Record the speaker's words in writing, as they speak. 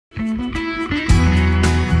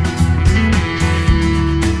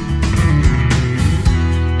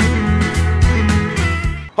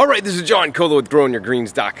Alright, this is John Colo with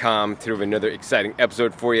GrowingYourGreens.com. Today we have another exciting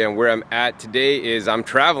episode for you, and where I'm at today is I'm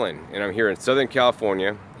traveling, and I'm here in Southern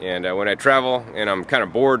California. And when I travel and I'm kind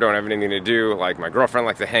of bored, don't have anything to do, like my girlfriend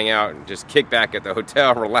likes to hang out and just kick back at the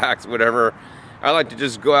hotel, relax, whatever, I like to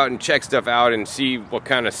just go out and check stuff out and see what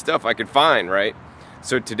kind of stuff I could find, right?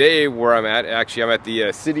 So today where I'm at, actually I'm at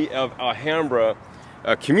the city of Alhambra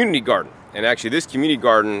community garden. And actually this community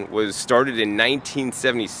garden was started in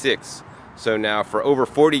 1976. So now for over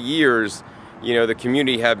 40 years, you know, the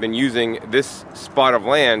community have been using this spot of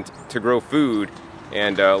land to grow food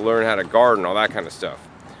and learn how to garden, all that kind of stuff.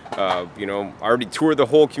 You know, I already toured the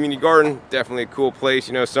whole community garden. Definitely a cool place.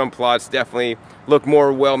 You know, some plots definitely look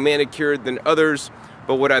more well manicured than others.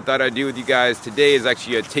 But what I thought I'd do with you guys today is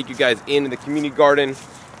actually take you guys into the community garden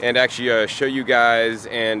and actually show you guys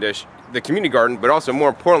and the community garden, but also more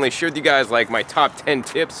importantly, share with you guys like my top 10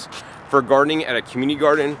 tips for gardening at a community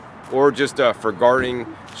garden, or just for gardening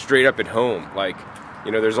straight up at home. Like,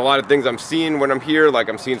 you know, there's a lot of things I'm seeing when I'm here. Like,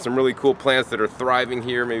 I'm seeing some really cool plants that are thriving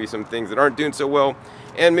here, maybe some things that aren't doing so well,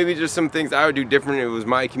 and maybe just some things I would do different if it was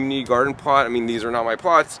my community garden plot. I mean, these are not my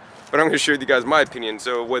plots, but I'm gonna share with you guys my opinion.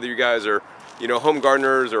 So whether you guys are, you know, home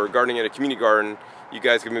gardeners or gardening at a community garden, you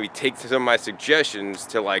guys can maybe take some of my suggestions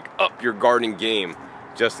to like up your gardening game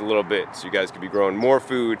just a little bit, so you guys could be growing more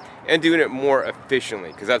food and doing it more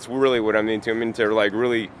efficiently, because that's really what I'm into. I'm into like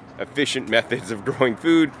really efficient methods of growing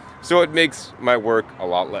food, so it makes my work a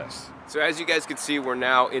lot less. So as you guys can see, we're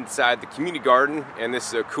now inside the community garden, and this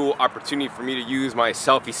is a cool opportunity for me to use my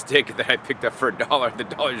selfie stick that I picked up for $1 at the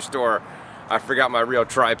dollar store. I forgot my real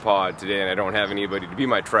tripod today, and I don't have anybody to be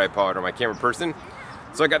my tripod or my camera person,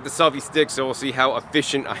 so I got the selfie stick, so we'll see how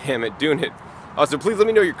efficient I am at doing it. Also, please let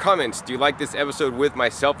me know your comments. Do you like this episode with my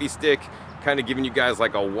selfie stick, kind of giving you guys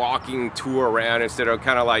like a walking tour around, instead of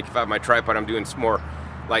kind of like if I have my tripod, I'm doing some more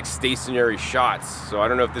like stationary shots. So I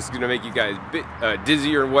don't know if this is gonna make you guys a bit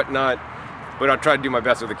dizzy or whatnot, but I'll try to do my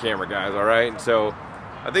best with the camera, guys, all right? So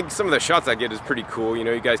I think some of the shots I get is pretty cool. You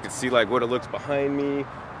know, you guys can see like what it looks behind me,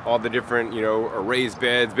 all the different, you know, raised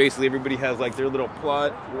beds. Basically everybody has like their little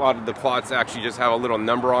plot. A lot of the plots actually just have a little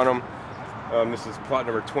number on them. This is plot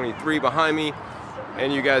number 23 behind me,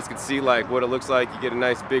 and you guys can see like what it looks like. You get a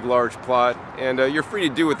nice big large plot, and you're free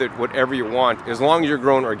to do with it whatever you want, as long as you're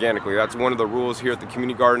growing organically. That's one of the rules here at the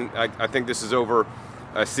community garden. I think this is over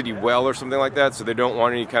a city well or something like that, so they don't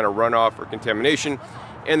want any kind of runoff or contamination,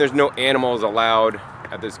 and there's no animals allowed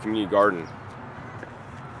at this community garden.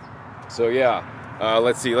 So yeah,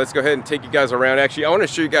 let's see, let's go ahead and take you guys around. Actually, I want to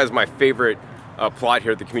show you guys my favorite plot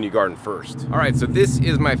here at the community garden first. All right, so this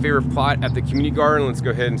is my favorite plot at the community garden. Let's go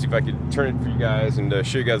ahead and see if I can turn it for you guys and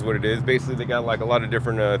show you guys what it is. Basically, they got like a lot of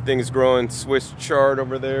different things growing. Swiss chard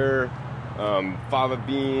over there, fava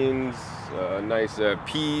beans, nice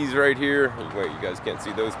peas right here. Wait, you guys can't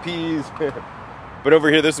see those peas. But over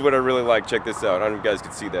here, this is what I really like. Check this out. I don't know if you guys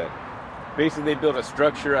can see that. Basically, they built a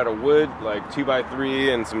structure out of wood, like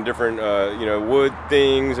 2x3, and some different, you know, wood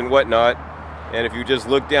things and whatnot. And if you just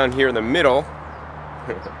look down here in the middle,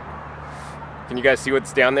 can you guys see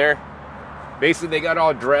what's down there? Basically, they got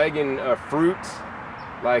all dragon fruit,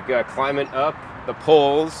 like climbing up the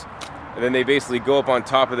poles, and then they basically go up on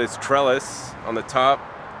top of this trellis on the top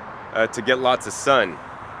to get lots of sun.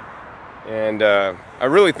 And I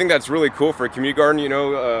really think that's really cool for a community garden. You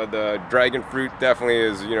know, the dragon fruit definitely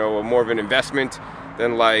is, you know, more of an investment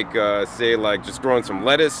than like, say, like just growing some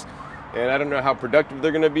lettuce. And I don't know how productive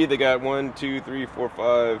they're gonna be. They got 1, 2, 3, 4,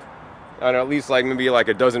 5, I don't know, at least like maybe like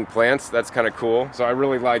a dozen plants. That's kind of cool. So I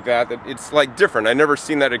really like that. It's like different. I've never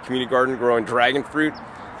seen that at a community garden, growing dragon fruit.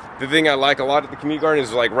 The thing I like a lot at the community garden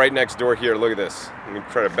is like right next door here. Look at this. Let me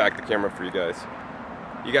try to back the camera for you guys.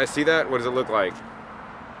 You guys see that? What does it look like?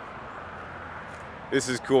 This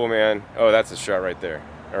is cool, man. Oh, that's a shot right there.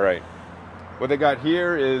 All right. What they got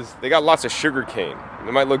here is they got lots of sugar cane.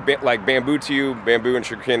 It might look like bamboo to you. Bamboo and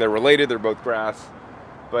sugar cane, they're related. They're both grass.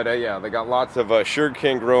 But yeah, they got lots of sugar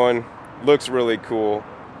cane growing. Looks really cool.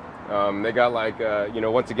 They got like, you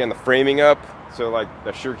know, once again, the framing up. So like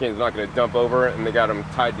the sugar cane is not going to dump over, and they got them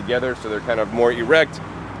tied together so they're kind of more erect.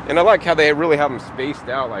 And I like how they really have them spaced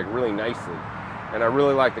out like really nicely. And I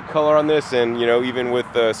really like the color on this. And, you know, even with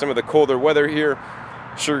some of the colder weather here,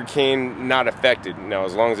 sugar cane not affected. Now,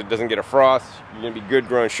 as long as it doesn't get a frost, you're gonna be good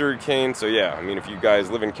growing sugar cane. So yeah, I mean, if you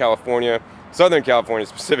guys live in California, Southern California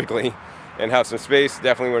specifically, and have some space,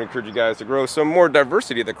 definitely want to encourage you guys to grow some more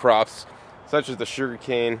diversity of the crops, such as the sugar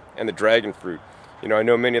cane and the dragon fruit. You know, I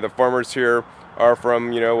know many of the farmers here are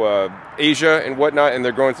from, you know, Asia and whatnot, and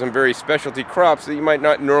they're growing some very specialty crops that you might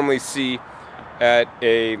not normally see at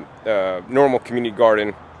a normal community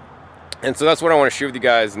garden And so that's what I want to share with you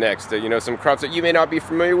guys next. You know, some crops that you may not be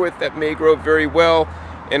familiar with that may grow very well,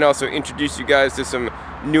 and also introduce you guys to some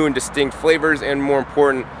new and distinct flavors, and more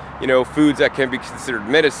important, you know, foods that can be considered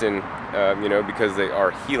medicine, you know, because they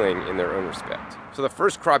are healing in their own respect. So the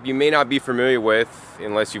first crop you may not be familiar with,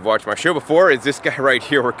 unless you've watched my show before, is this guy right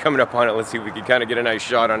here. We're coming up on it. Let's see if we can kind of get a nice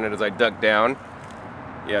shot on it as I duck down.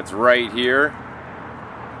 Yeah, it's right here,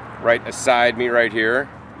 right aside me right here.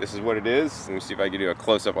 This is what it is. Let me see if I can do a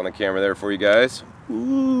close-up on the camera there for you guys.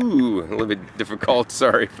 Ooh, a little bit difficult,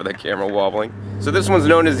 sorry for the camera wobbling. So this one's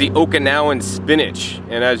known as the Okinawan spinach.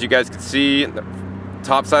 And as you guys can see, the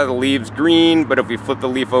top side of the leaf's green, but if we flip the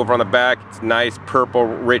leaf over on the back, it's nice purple,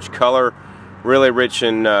 rich color, really rich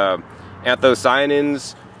in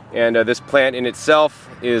anthocyanins. And this plant in itself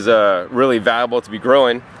is really valuable to be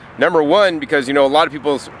growing. Number one, because you know a lot of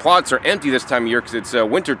people's plots are empty this time of year because it's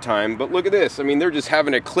winter time. But look at this. I mean, they're just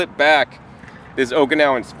having to clip back this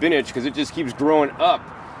Okinawan spinach because it just keeps growing up.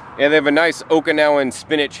 And they have a nice Okinawan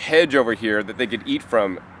spinach hedge over here that they could eat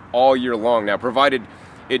from all year long. Now, provided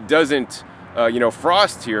it doesn't, you know,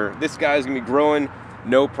 frost here, this guy's gonna be growing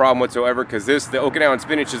no problem whatsoever, because the Okinawan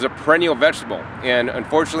spinach is a perennial vegetable. And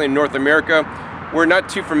unfortunately, in North America, we're not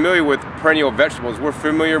too familiar with perennial vegetables. We're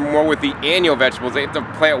familiar more with the annual vegetables. They have to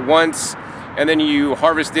plant once, and then you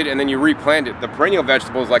harvest it, and then you replant it. The perennial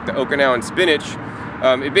vegetables, like the Okinawan spinach,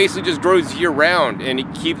 it basically just grows year-round, and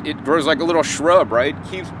it grows like a little shrub, right?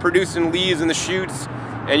 It keeps producing leaves and the shoots,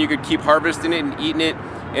 and you could keep harvesting it and eating it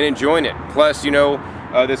and enjoying it. Plus, you know,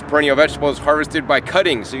 this perennial vegetable is harvested by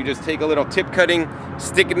cutting, so you just take a little tip cutting,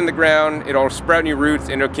 stick it in the ground, it'll sprout new roots,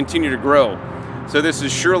 and it'll continue to grow. So this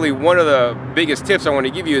is surely one of the biggest tips I want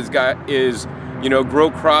to give you is, you know,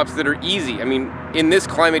 grow crops that are easy. I mean, in this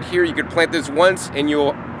climate here, you could plant this once and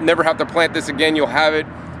you'll never have to plant this again. You'll have it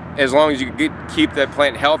as long as you keep that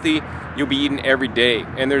plant healthy. You'll be eating every day.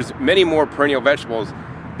 And there's many more perennial vegetables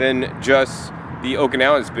than just the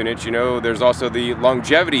Okinawan spinach. You know, there's also the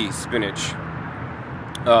longevity spinach,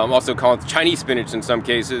 also called Chinese spinach in some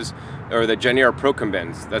cases, or the Genera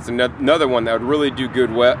procumbens. That's another one that would really do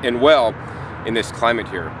good well in this climate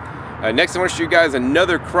here. Next, I want to show you guys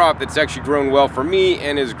another crop that's actually grown well for me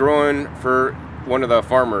and is growing for one of the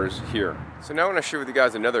farmers here. So now I want to share with you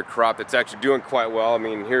guys another crop that's actually doing quite well. I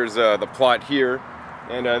mean, here's the plot here,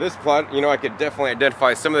 and this plot, you know, I could definitely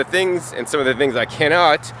identify some of the things and some of the things I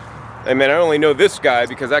cannot. I mean, I only know this guy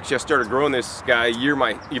because actually I started growing this guy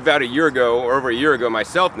about a year ago, or over a year ago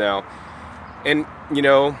myself now, and you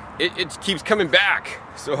know, it keeps coming back.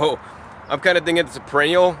 So I'm kind of thinking it's a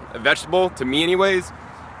perennial vegetable, to me anyways.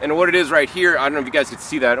 And what it is right here, I don't know if you guys can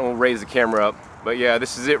see that, and we'll raise the camera up. But yeah,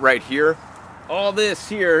 this is it right here. All this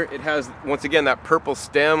here, it has, once again, that purple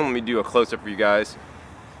stem. Let me do a close-up for you guys.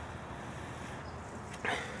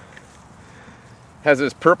 Has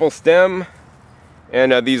this purple stem,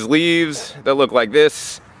 and these leaves that look like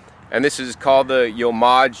this. And this is called the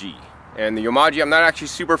yomaji. And the yomaji I'm not actually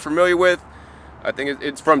super familiar with. I think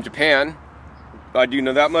it's from Japan. I do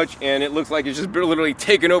know that much, and it looks like it's just literally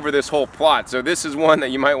taken over this whole plot. So this is one that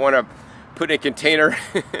you might want to put in a container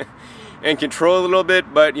and control a little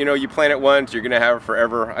bit, but you know, you plant it once, you're gonna have it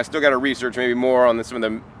forever. I still got to research maybe more on some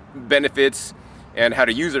of the benefits and how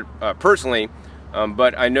to use it personally,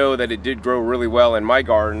 but I know that it did grow really well in my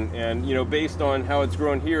garden, and you know, based on how it's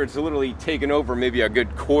grown here, it's literally taken over maybe a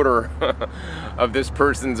good quarter of this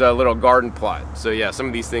person's little garden plot. So yeah, some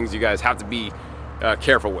of these things you guys have to be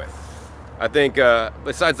careful with. I think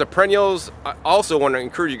besides the perennials, I also want to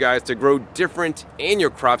encourage you guys to grow different annual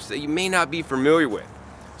crops that you may not be familiar with.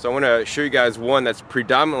 So I want to show you guys one that's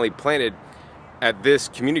predominantly planted at this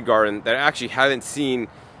community garden that I actually haven't seen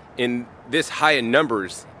in this high in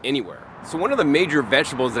numbers anywhere. So one of the major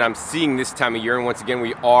vegetables that I'm seeing this time of year, and once again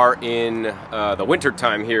we are in the winter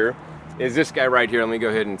time here, is this guy right here. Let me go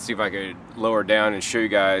ahead and see if I could lower down and show you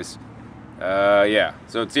guys. Yeah,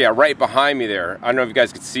 so it's right behind me there. I don't know if you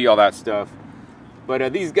guys could see all that stuff,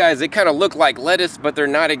 but these guys, they kind of look like lettuce, but they're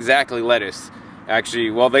not exactly lettuce. Actually,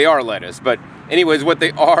 well, they are lettuce, but anyways, what they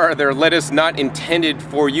are, they're lettuce not intended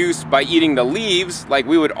for use by eating the leaves, like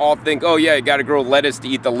we would all think, oh yeah, you gotta grow lettuce to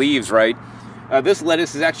eat the leaves, right? This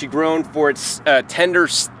lettuce is actually grown for its tender,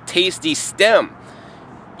 tasty stem.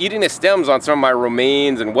 Eating the stems on some of my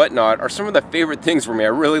romaines and whatnot are some of the favorite things for me. I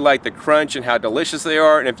really like the crunch and how delicious they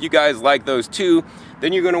are, and if you guys like those too,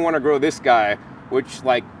 then you're gonna wanna grow this guy, which,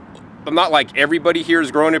 like, not like everybody here is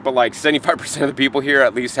growing it, but like 75% of the people here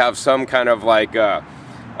at least have some kind of like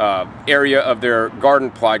area of their garden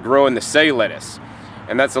plot growing the say lettuce.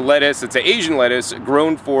 And that's a lettuce, it's an Asian lettuce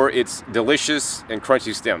grown for its delicious and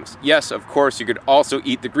crunchy stems. Yes, of course, you could also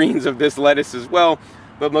eat the greens of this lettuce as well,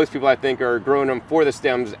 but most people I think are growing them for the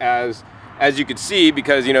stems, as you can see,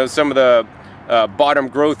 because you know some of the bottom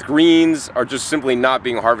growth greens are just simply not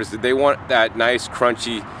being harvested. They want that nice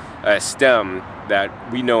crunchy stem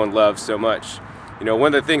that we know and love so much. You know,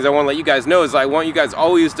 one of the things I want to let you guys know is I want you guys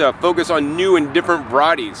always to focus on new and different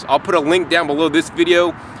varieties. I'll put a link down below this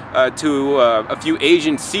video to a few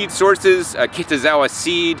Asian seed sources. Kitazawa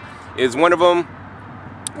seed is one of them.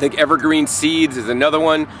 I think Evergreen Seeds is another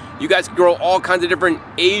one. You guys can grow all kinds of different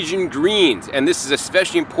Asian greens, and this is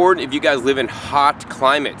especially important if you guys live in hot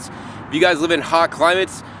climates. If you guys live in hot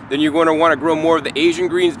climates, then you're going to want to grow more of the Asian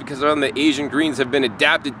greens, because some of the Asian greens have been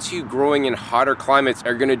adapted to growing in hotter climates,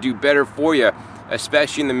 are going to do better for you,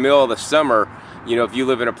 especially in the middle of the summer, you know, if you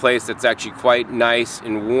live in a place that's actually quite nice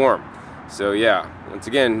and warm. So yeah, once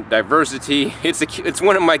again, diversity, it's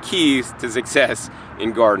one of my keys to success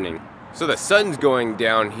in gardening. So the sun's going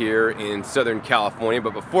down here in Southern California,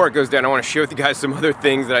 but before it goes down, I want to share with you guys some other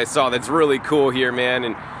things that I saw that's really cool here, man.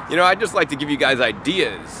 And you know, I just like to give you guys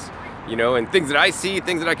ideas, you know, and things that I see,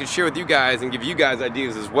 things that I can share with you guys and give you guys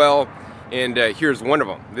ideas as well. And here's one of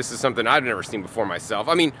them. This is something I've never seen before myself.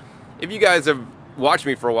 I mean, if you guys have watched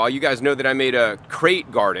me for a while, you guys know that I made a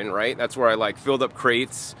crate garden, right? That's where I like filled up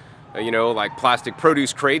crates, you know, like plastic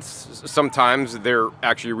produce crates. Sometimes they're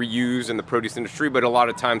actually reused in the produce industry, but a lot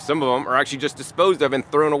of times some of them are actually just disposed of and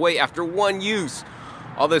thrown away after one use.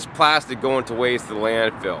 All this plastic going to waste to the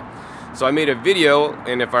landfill. So I made a video,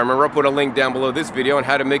 and if I remember, I'll put a link down below this video on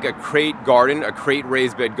how to make a crate garden, a crate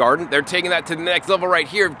raised bed garden. They're taking that to the next level right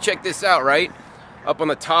here. Check this out, right? Up on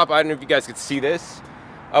the top, I don't know if you guys could see this.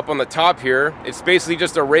 Up on the top here, it's basically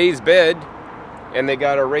just a raised bed, and they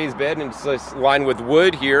got a raised bed, and it's just lined with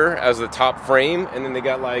wood here as the top frame, and then they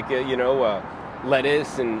got like, you know,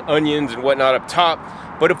 lettuce and onions and whatnot up top.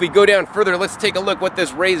 But if we go down further, let's take a look what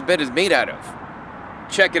this raised bed is made out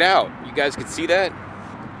of. Check it out. You guys can see that?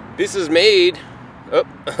 This is made, oh,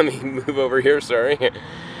 let me move over here, sorry.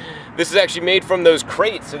 This is actually made from those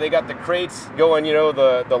crates. So they got the crates going, you know,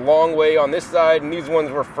 the long way on this side, and these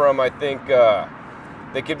ones were from, I think,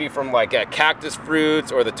 they could be from like cactus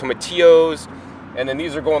fruits or the tomatillos, and then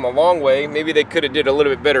these are going the long way. Maybe they could have did a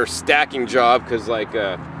little bit better stacking job, because like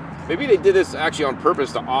maybe they did this actually on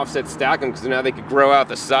purpose to offset stack them, because now they could grow out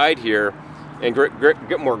the side here and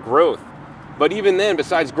get more growth. But even then,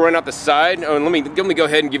 besides growing out the side, oh, let me go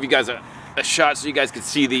ahead and give you guys a shot so you guys can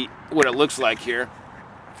see what it looks like here.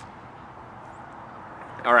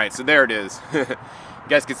 All right, so there it is. You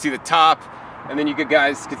guys can see the top, and then you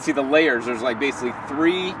guys can see the layers. There's like basically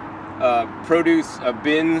 3 produce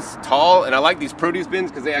bins tall, and I like these produce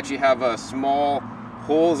bins because they actually have small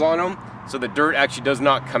holes on them, so the dirt actually does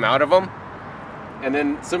not come out of them. And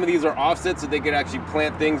then some of these are offset, so they could actually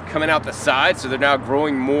plant things coming out the side, so they're now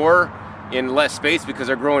growing more in less space because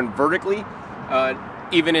they're growing vertically.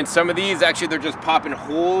 Even in some of these, actually they're just popping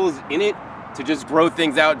holes in it to just grow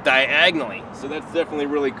things out diagonally. So that's definitely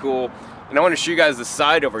really cool. And I want to show you guys the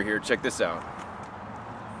side over here. Check this out.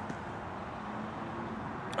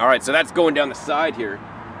 All right, so that's going down the side here.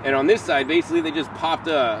 And on this side, basically they just popped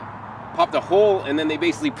a hole, and then they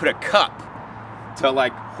basically put a cup to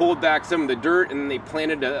like hold back some of the dirt, and then they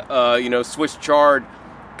planted a you know, Swiss chard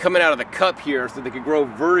coming out of the cup here, so they could grow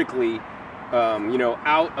vertically, you know,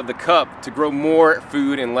 out of the cup to grow more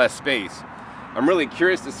food in less space. I'm really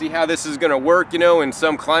curious to see how this is going to work. You know, in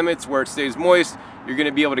some climates where it stays moist, you're going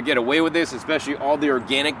to be able to get away with this, especially all the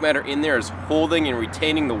organic matter in there is holding and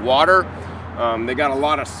retaining the water. They got a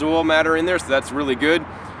lot of soil matter in there, so that's really good.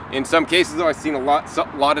 In some cases, though, I've seen a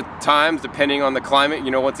lot of times, depending on the climate,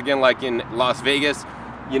 you know, once again, like in Las Vegas,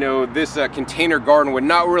 you know, this container garden would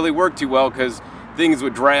not really work too well because things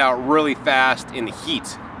would dry out really fast in the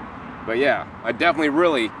heat. But yeah, I definitely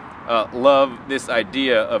really love this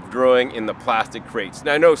idea of growing in the plastic crates.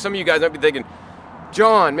 Now I know some of you guys might be thinking,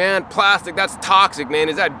 John, man, plastic, that's toxic, man.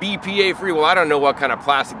 Is that BPA free? Well, I don't know what kind of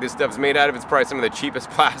plastic this stuff is made out of. It's probably some of the cheapest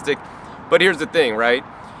plastic. But here's the thing, right?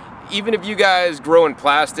 Even if you guys grow in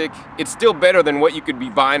plastic, it's still better than what you could be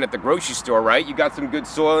buying at the grocery store, right? You got some good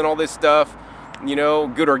soil and all this stuff, you know,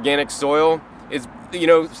 good organic soil. It's, you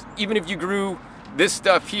know, even if you grew this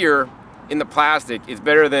stuff here in the plastic, it's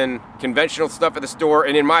better than conventional stuff at the store,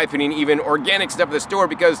 and in my opinion, even organic stuff at the store,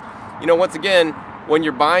 because, you know, once again, when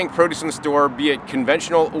you're buying produce in the store, be it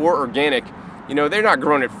conventional or organic, you know, they're not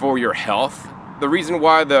growing it for your health. The reason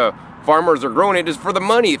why the farmers are growing it is for the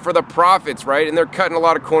money, for the profits, right? And they're cutting a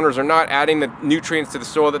lot of corners. They're not adding the nutrients to the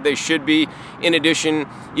soil that they should be. In addition,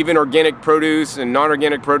 even organic produce and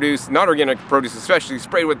non-organic produce especially,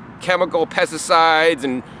 sprayed with chemical pesticides,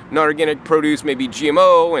 and non-organic produce may be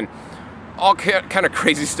GMO, and all kind of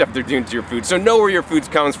crazy stuff they're doing to your food. So know where your food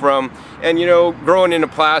comes from. And you know, growing in a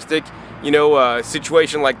plastic, you know,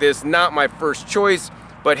 situation like this, not my first choice.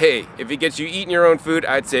 But hey, if it gets you eating your own food,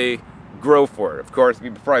 I'd say grow for it. Of course,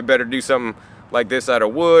 you probably better do something like this out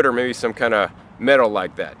of wood or maybe some kind of metal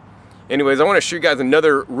like that. Anyways, I want to show you guys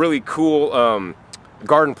another really cool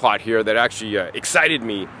garden plot here that actually excited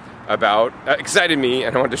me, and I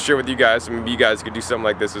wanted to share with you guys, so maybe you guys could do something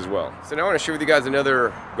like this as well. So now I want to share with you guys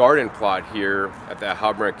another garden plot here at the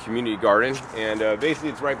Halbrand Community Garden, and basically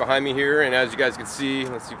it's right behind me here, and as you guys can see,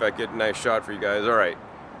 let's see if I get a nice shot for you guys. All right,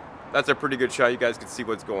 that's a pretty good shot. You guys can see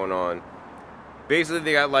what's going on. Basically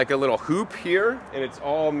they got like a little hoop here, and it's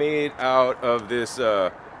all made out of this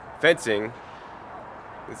fencing.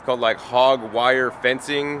 It's called like hog wire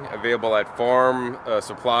fencing, available at farm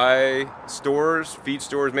supply stores, feed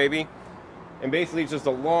stores maybe. And basically it's just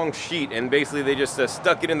a long sheet, and basically they just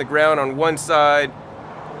stuck it in the ground on one side,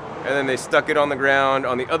 and then they stuck it on the ground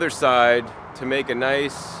on the other side to make a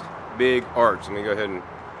nice big arch. Let me go ahead and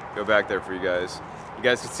go back there for you guys. You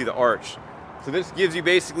guys can see the arch. So this gives you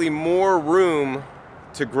basically more room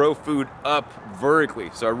to grow food up vertically.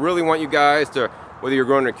 So I really want you guys to, whether you're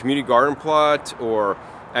growing a community garden plot or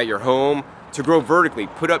at your home, to grow vertically.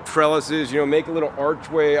 Put up trellises, you know, make a little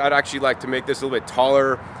archway. I'd actually like to make this a little bit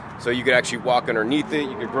taller so you could actually walk underneath it.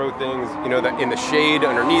 You could grow things, you know, in the shade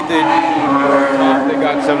underneath it. They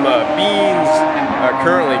got some beans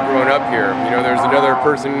currently growing up here. You know, there's another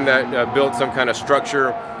person that built some kind of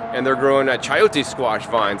structure, and they're growing chayote squash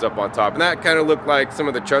vines up on top. And that kind of looked like some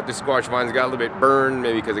of the chayote squash vines got a little bit burned,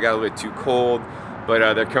 maybe because it got a little bit too cold.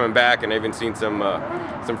 But they're coming back, and I've even seen some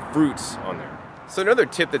fruits on there. So another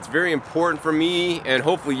tip that's very important for me, and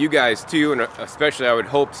hopefully you guys too, and especially I would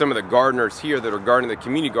hope some of the gardeners here that are gardening the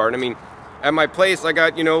community garden. I mean, at my place I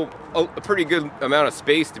got, you know, a pretty good amount of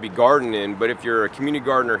space to be gardening in, but if you're a community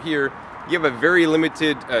gardener here, you have a very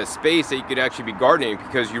limited space that you could actually be gardening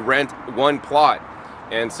because you rent one plot.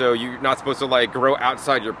 And so you're not supposed to like grow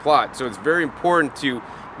outside your plot. So it's very important to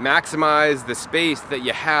maximize the space that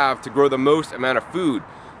you have to grow the most amount of food.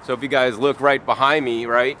 So if you guys look right behind me,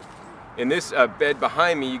 right? In this bed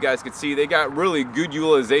behind me, you guys can see they got really good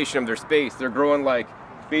utilization of their space. They're growing like,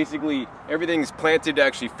 basically everything's planted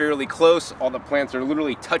actually fairly close. All the plants are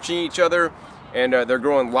literally touching each other, and they're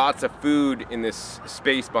growing lots of food in this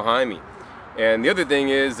space behind me. And the other thing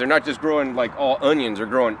is, they're not just growing like all onions. They're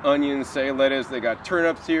growing onions, say lettuce, they got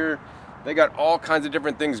turnips here. They got all kinds of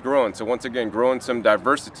different things growing. So once again, growing some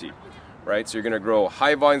diversity, right? So you're gonna grow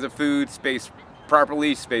high volumes of food, spaced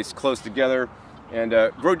properly, spaced close together, and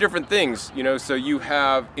grow different things, you know, so you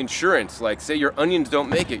have insurance. Like say your onions don't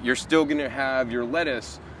make it, you're still gonna have your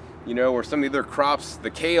lettuce, you know, or some of the other crops, the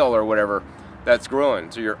kale or whatever, that's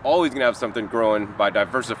growing. So you're always gonna have something growing by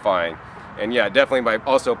diversifying. And yeah, definitely by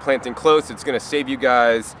also planting close, it's gonna save you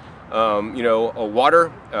guys, you know,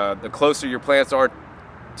 water. The closer your plants are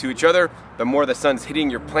to each other, the more the sun's hitting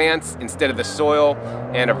your plants instead of the soil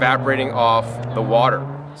and evaporating off the water.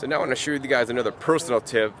 So now I want to show you guys another personal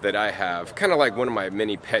tip that I have, kind of like one of my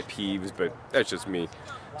many pet peeves, but that's just me.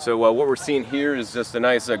 So what we're seeing here is just a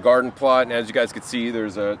nice garden plot, and as you guys can see,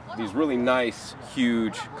 there's these really nice,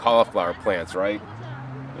 huge cauliflower plants, right?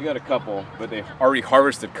 We got a couple, but they already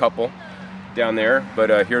harvested a couple down there,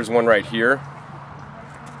 but here's one right here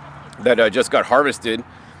that just got harvested.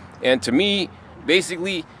 And to me,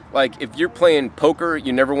 basically, like if you're playing poker,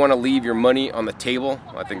 you never want to leave your money on the table.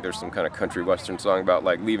 I think there's some kind of country western song about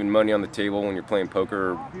like leaving money on the table when you're playing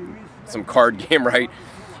poker, or some card game, right?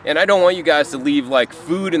 And I don't want you guys to leave like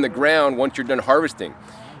food in the ground once you're done harvesting.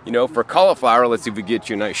 You know, for cauliflower, let's see if we get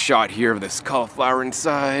you a nice shot here of this cauliflower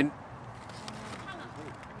inside.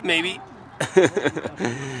 Maybe.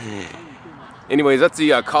 Anyways, that's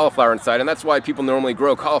the cauliflower inside, and that's why people normally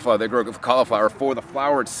grow cauliflower. They grow cauliflower for the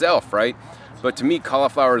flower itself, right? But to me,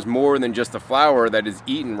 cauliflower is more than just the flower that is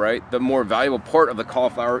eaten, right? The more valuable part of the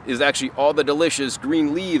cauliflower is actually all the delicious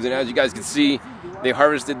green leaves. And as you guys can see, they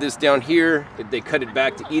harvested this down here. They cut it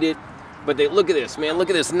back to eat it. But they look at this, man.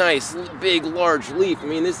 Look at this nice, big, large leaf. I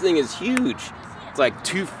mean, this thing is huge. It's like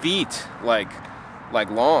 2 feet, like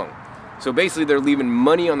long. So basically, they're leaving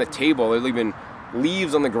money on the table. They're leaving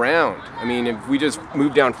leaves on the ground. I mean, if we just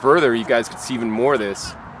move down further, you guys could see even more of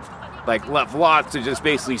this. Like left lots of just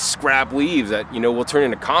basically scrap leaves that, you know, will turn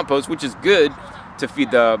into compost, which is good to feed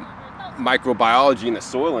the microbiology in the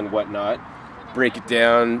soil and whatnot, break it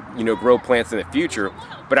down, you know, grow plants in the future.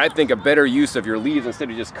 But I think a better use of your leaves, instead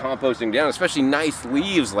of just composting down, especially nice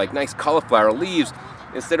leaves, like nice cauliflower leaves,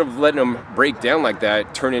 instead of letting them break down like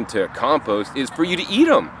that, turn into compost, is for you to eat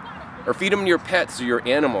them or feed them to your pets or your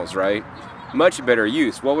animals, right? Much better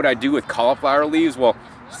use. What would I do with cauliflower leaves? Well,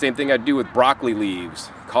 Same thing I do with broccoli leaves,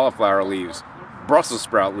 cauliflower leaves, Brussels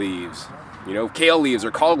sprout leaves, you know, kale leaves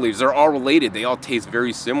or collard leaves. They're all related. They all taste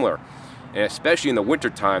very similar. And especially in the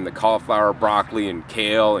wintertime, the cauliflower, broccoli, and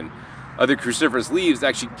kale and other cruciferous leaves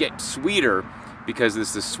actually get sweeter because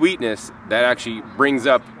it's the sweetness that actually brings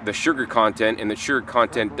up the sugar content, and the sugar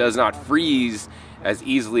content does not freeze as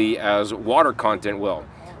easily as water content will.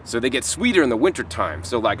 So they get sweeter in the wintertime.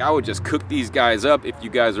 So like I would just cook these guys up if you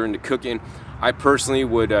guys are into cooking. I personally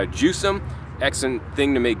would juice them. Excellent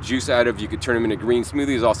thing to make juice out of. You could turn them into green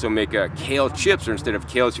smoothies. Also make kale chips, or instead of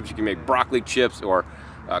kale chips, you can make broccoli chips or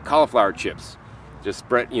cauliflower chips. Just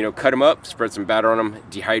spread, you know, cut them up, spread some batter on them,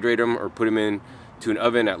 dehydrate them, or put them in to an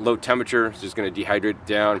oven at low temperature. It's just going to dehydrate it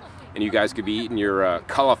down, and you guys could be eating your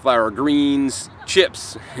cauliflower greens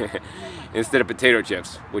chips instead of potato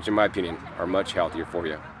chips, which in my opinion are much healthier for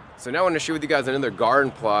you. So now I want to share with you guys another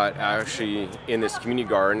garden plot actually in this community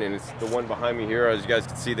garden, and it's the one behind me here. As you guys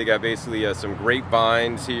can see, they got basically some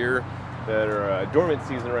grapevines here that are dormant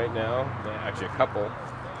season right now, actually a couple.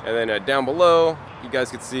 And then down below, you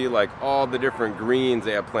guys can see like all the different greens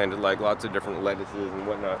they have planted, like lots of different lettuces and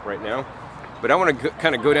whatnot right now. But I want to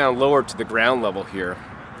kind of go down lower to the ground level here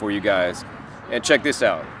for you guys and check this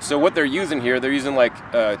out. So what they're using here, they're using like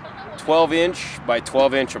 12-inch by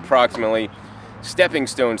 12-inch approximately stepping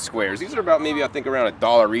stone squares. These are about maybe I think around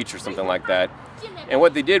 $1 each or something like that. And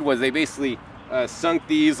what they did was they basically sunk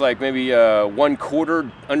these like maybe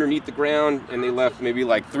 1/4 underneath the ground, and they left maybe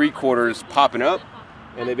like 3/4 popping up,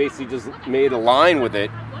 and they basically just made a line with it,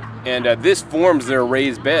 and this forms their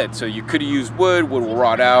raised bed. So you could have used wood will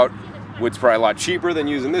rot out. Wood's probably a lot cheaper than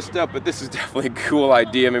using this stuff, but this is definitely a cool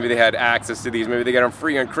idea. Maybe they had access to these, maybe they got them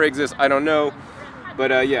free on Craigslist, I don't know.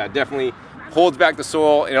 But yeah, definitely holds back the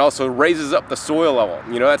soil and also raises up the soil level.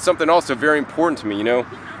 You know, that's something also very important to me, you know.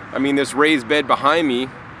 I mean, this raised bed behind me,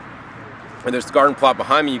 and this garden plot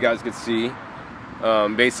behind me, you guys can see,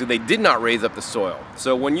 basically they did not raise up the soil.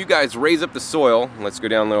 So when you guys raise up the soil, let's go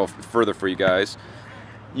down a little further for you guys.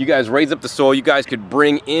 You guys raise up the soil, you guys could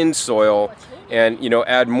bring in soil and, you know,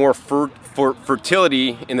 add more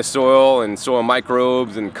fertility in the soil, and soil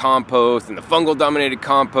microbes and compost and the fungal dominated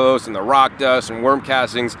compost and the rock dust and worm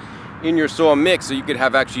castings in your soil mix, so you could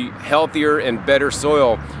have actually healthier and better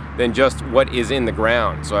soil than just what is in the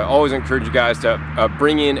ground. So I always encourage you guys to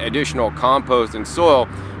bring in additional compost and soil,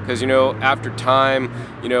 because, you know, after time,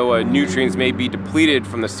 you know, nutrients may be depleted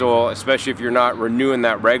from the soil, especially if you're not renewing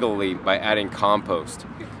that regularly by adding compost.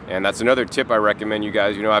 And that's another tip I recommend you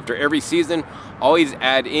guys, you know, after every season, always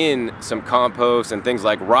add in some compost and things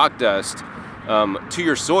like rock dust to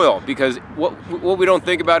your soil, because what we don't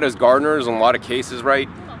think about as gardeners in a lot of cases, right?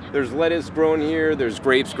 There's lettuce growing here, there's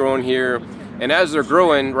grapes growing here, and as they're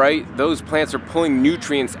growing, right, those plants are pulling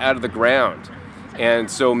nutrients out of the ground.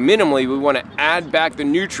 And so minimally, we want to add back the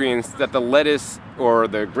nutrients that the lettuce or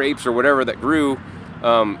the grapes or whatever that grew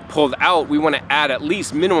pulled out. We want to add at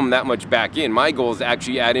least minimum that much back in. My goal is to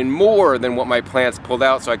actually add in more than what my plants pulled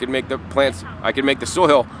out, so I could make the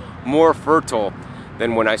soil more fertile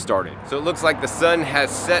than when I started. So it looks like the sun has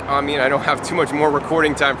set on me, and I don't have too much more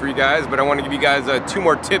recording time for you guys, but I want to give you guys 2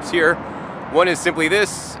 more tips here. One is simply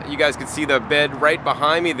this. You guys can see the bed right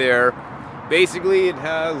behind me there. Basically, it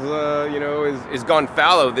has, you know, is gone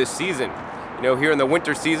fallow this season. You know, here in the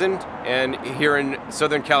winter season and here in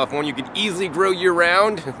Southern California, you can easily grow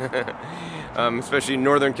year-round, especially in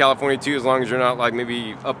Northern California too, as long as you're not like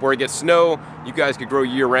maybe up where it gets snow, you guys could grow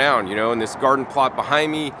year-round, you know. And this garden plot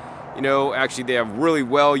behind me, you know, actually they have really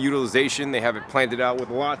well utilization. They have it planted out with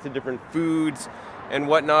lots of different foods and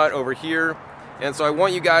whatnot over here. And so I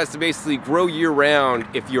want you guys to basically grow year-round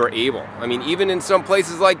if you're able. I mean, even in some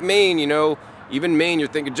places like Maine, you know, even Maine, you're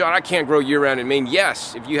thinking, John, I can't grow year-round in Maine.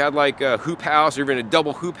 Yes, if you had like a hoop house or even a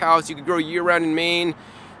double hoop house, you could grow year-round in Maine.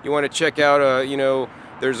 You want to check out, you know,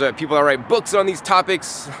 there's people that write books on these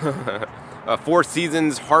topics. 4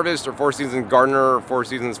 Seasons Harvest or 4 Seasons Gardener or 4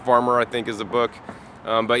 Seasons Farmer, I think is the book.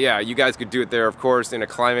 But yeah, you guys could do it there, of course, in a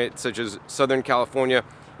climate such as Southern California.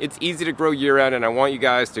 It's easy to grow year-round, and I want you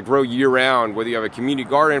guys to grow year-round, whether you have a community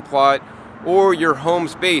garden plot or your home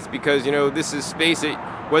space, because, you know, this is space that,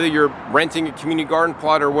 whether you're renting a community garden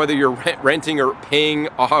plot or whether you're renting or paying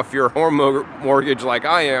off your home mortgage like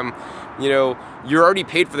I am, you know, you're already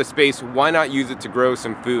paid for the space. Why not use it to grow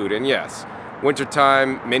some food? And yes,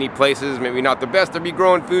 wintertime, many places, maybe not the best to be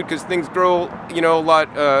growing food because things grow, you know, a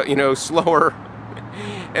lot, you know, slower.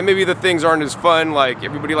 And maybe the things aren't as fun. Like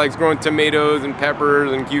everybody likes growing tomatoes and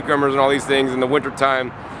peppers and cucumbers and all these things in the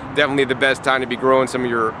wintertime. Definitely the best time to be growing some of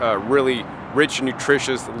your really rich and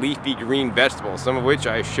nutritious leafy green vegetables, some of which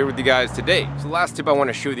I share with you guys today. So the last tip I want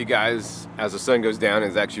to share with you guys as the sun goes down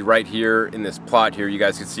is actually right here in this plot here. You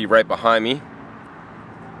guys can see right behind me.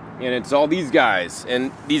 And it's all these guys.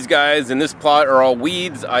 And these guys in this plot are all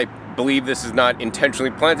weeds. I believe this is not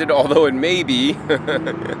intentionally planted, although it may be.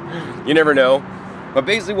 You never know. But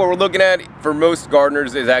basically what we're looking at for most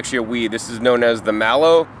gardeners is actually a weed. This is known as the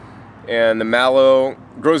mallow. And the mallow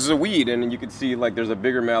grows as a weed, and you can see like there's a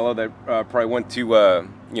bigger mallow that probably went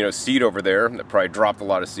to seed over there, that probably dropped a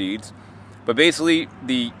lot of seeds. But basically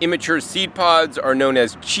the immature seed pods are known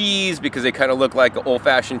as cheese because they kind of look like an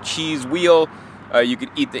old-fashioned cheese wheel. You could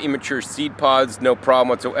eat the immature seed pods, no problem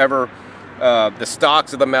whatsoever. The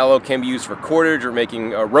stalks of the mallow can be used for cordage or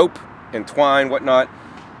making rope and twine, whatnot.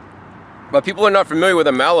 But people are not familiar with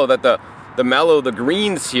the mallow, that the mallow, the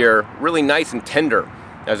greens here, really nice and tender.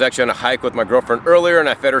 I was actually on a hike with my girlfriend earlier and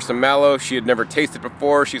I fed her some mallow. She had never tasted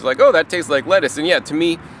before. She's like, oh, that tastes like lettuce. And yeah, to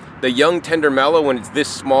me, the young tender mallow, when it's this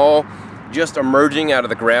small, just emerging out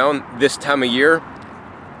of the ground this time of year,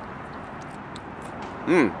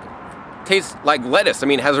 tastes like lettuce. I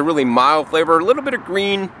mean, it has a really mild flavor, a little bit of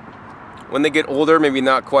green. When they get older, maybe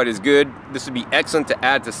not quite as good. This would be excellent to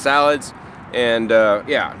add to salads. And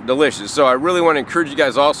yeah, delicious. So I really want to encourage you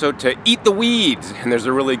guys also to eat the weeds. And there's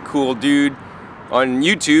a really cool dude on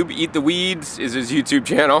YouTube, Eat the Weeds is his YouTube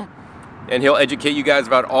channel, and he'll educate you guys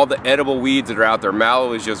about all the edible weeds that are out there.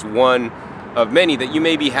 Mallow is just one of many that you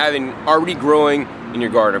may be having already growing in your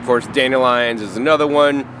garden. Of course, dandelions is another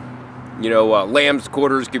one. You know, lamb's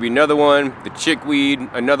quarters could be another one. The chickweed,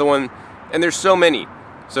 another one. And there's so many.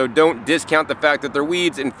 So don't discount the fact that they're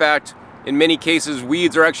weeds. In fact, in many cases,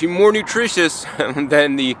 weeds are actually more nutritious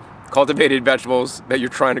than the cultivated vegetables that you're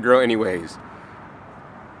trying to grow anyways.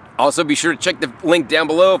 Also, be sure to check the link down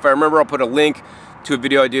below. If I remember, I'll put a link to a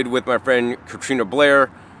video I did with my friend Katrina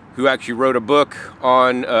Blair, who actually wrote a book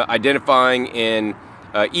on identifying and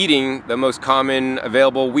eating the most common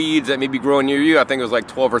available weeds that may be growing near you. I think it was like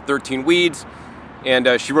 12 or 13 weeds. And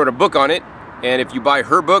she wrote a book on it. And if you buy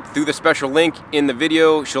her book through the special link in the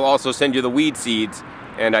video, she'll also send you the weed seeds.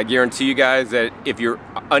 And I guarantee you guys that if you're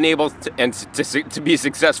unable to be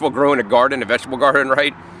successful growing a garden, a vegetable garden,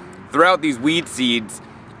 right, throw out these weed seeds,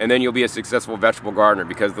 and then you'll be a successful vegetable gardener,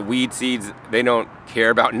 because the weed seeds, they don't care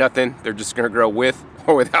about nothing. They're just gonna grow with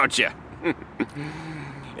or without you.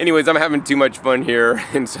 Anyways, I'm having too much fun here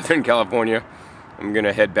in Southern California. I'm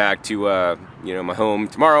gonna head back to my home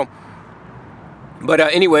tomorrow. But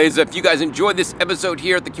anyways, if you guys enjoyed this episode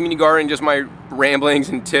here at the Community Garden, just my ramblings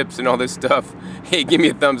and tips and all this stuff, hey, give me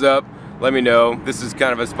a thumbs up, let me know. This is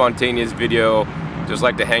kind of a spontaneous video. Just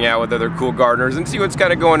like to hang out with other cool gardeners and see what's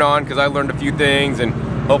kind of going on, because I learned a few things, and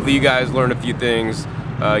hopefully you guys learned a few things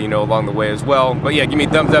along the way as well. But yeah, give me a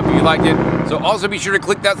thumbs up if you liked it. So also be sure to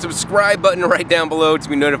click that subscribe button right down below to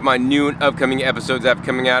be notified of my new and upcoming episodes I have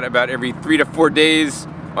coming out about every 3 to 4 days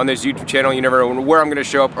on this YouTube channel. You never know where I'm going to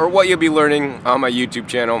show up or what you'll be learning on my YouTube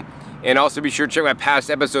channel. And also be sure to check my past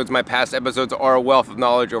episodes. My past episodes are a wealth of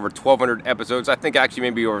knowledge, over 1,200 episodes. I think actually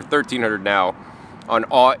maybe over 1,300 now, on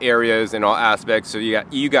all areas and all aspects, so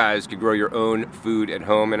you guys could grow your own food at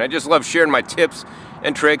home. And I just love sharing my tips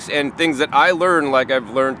and tricks and things that I learned, like I've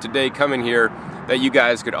learned today coming here, that you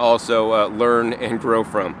guys could also learn and grow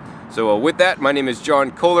from. So with that, my name is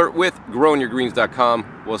John Kohler with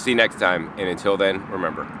GrowingYourGreens.com. We'll see you next time, and until then,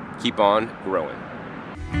 remember, keep on growing.